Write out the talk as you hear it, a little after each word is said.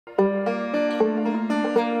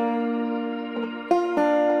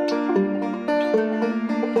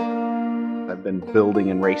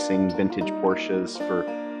building and racing vintage Porsches for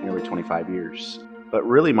nearly 25 years. But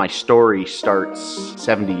really my story starts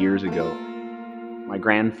 70 years ago. My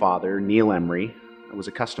grandfather, Neil Emory, was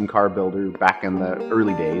a custom car builder back in the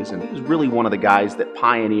early days, and he was really one of the guys that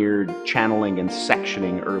pioneered channeling and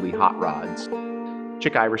sectioning early hot rods.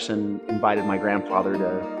 Chick Iverson invited my grandfather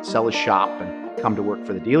to sell his shop and come to work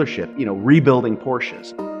for the dealership, rebuilding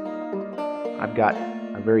Porsches. I've got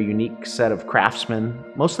a very unique set of craftsmen,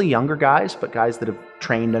 mostly younger guys, but guys that have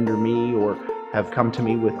trained under me or have come to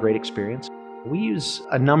me with great experience. We use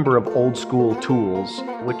a number of old school tools,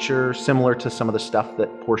 which are similar to some of the stuff that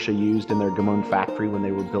Porsche used in their Gamoon factory when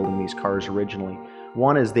they were building these cars originally.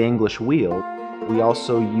 One is the English wheel. We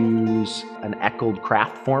also use an Eckeled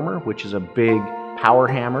craft former, which is a big power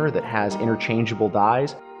hammer that has interchangeable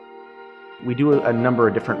dies. We do a number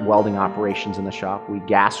of different welding operations in the shop. We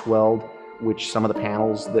gas weld, which some of the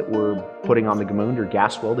panels that we're putting on the Gamoon are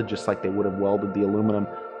gas welded, just like they would have welded the aluminum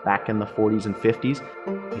back in the 40s and 50s.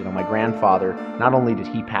 My grandfather, not only did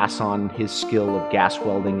he pass on his skill of gas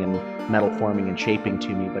welding and metal forming and shaping to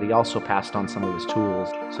me, but he also passed on some of his tools.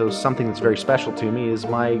 So something that's very special to me is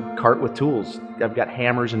my cart with tools. I've got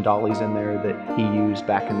hammers and dollies in there that he used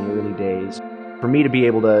back in the early days. For me to be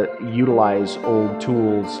able to utilize old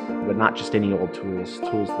tools, but not just any old tools,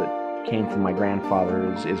 tools that came from my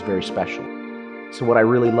grandfather is very special. So what I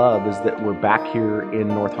really love is that we're back here in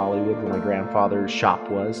North Hollywood where my grandfather's shop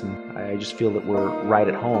was, and I just feel that we're right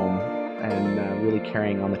at home and really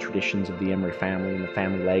carrying on the traditions of the Emory family and the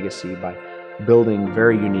family legacy by building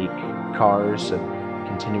very unique cars and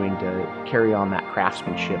continuing to carry on that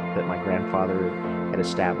craftsmanship that my grandfather had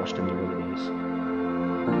established in the early days.